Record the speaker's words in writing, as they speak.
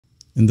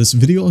In this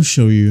video, I'll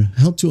show you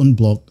how to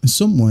unblock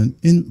someone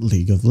in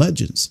League of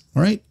Legends.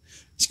 Alright,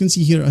 as you can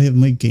see here, I have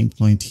my game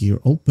client here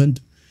opened.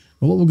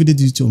 And what we're going to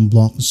do to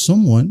unblock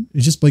someone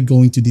is just by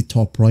going to the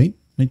top right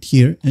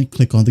here, and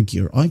click on the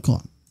gear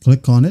icon.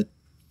 Click on it,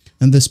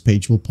 and this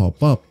page will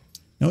pop up.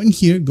 Now in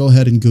here, go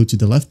ahead and go to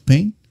the left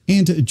pane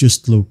and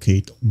just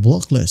locate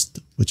block list,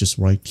 which is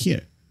right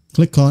here.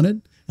 Click on it,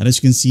 and as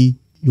you can see,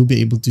 you'll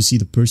be able to see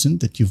the person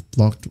that you've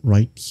blocked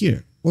right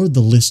here, or the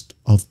list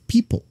of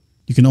people.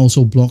 You can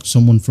also block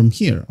someone from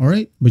here,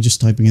 alright, by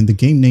just typing in the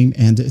game name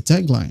and a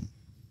tagline.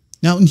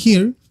 Now in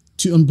here,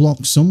 to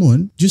unblock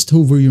someone, just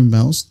hover your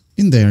mouse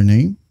in their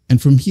name,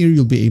 and from here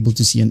you'll be able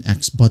to see an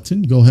X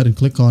button. Go ahead and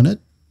click on it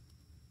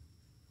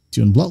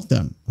to unblock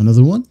them.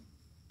 Another one.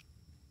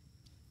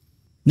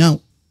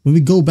 Now, when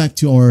we go back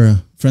to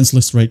our friends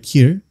list right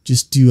here,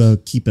 just do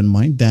keep in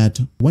mind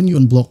that when you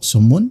unblock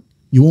someone,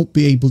 you won't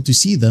be able to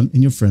see them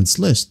in your friends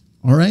list,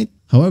 alright?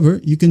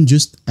 However, you can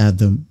just add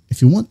them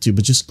if you want to,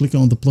 but just click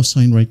on the plus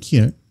sign right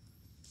here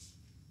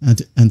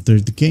and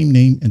enter the game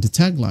name and the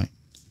tagline.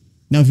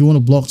 Now, if you want to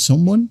block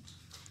someone,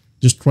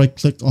 just right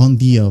click on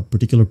the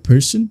particular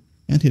person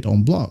and hit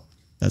unblock.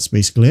 That's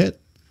basically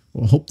it.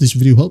 Well, I hope this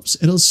video helps,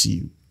 and I'll see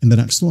you in the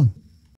next one.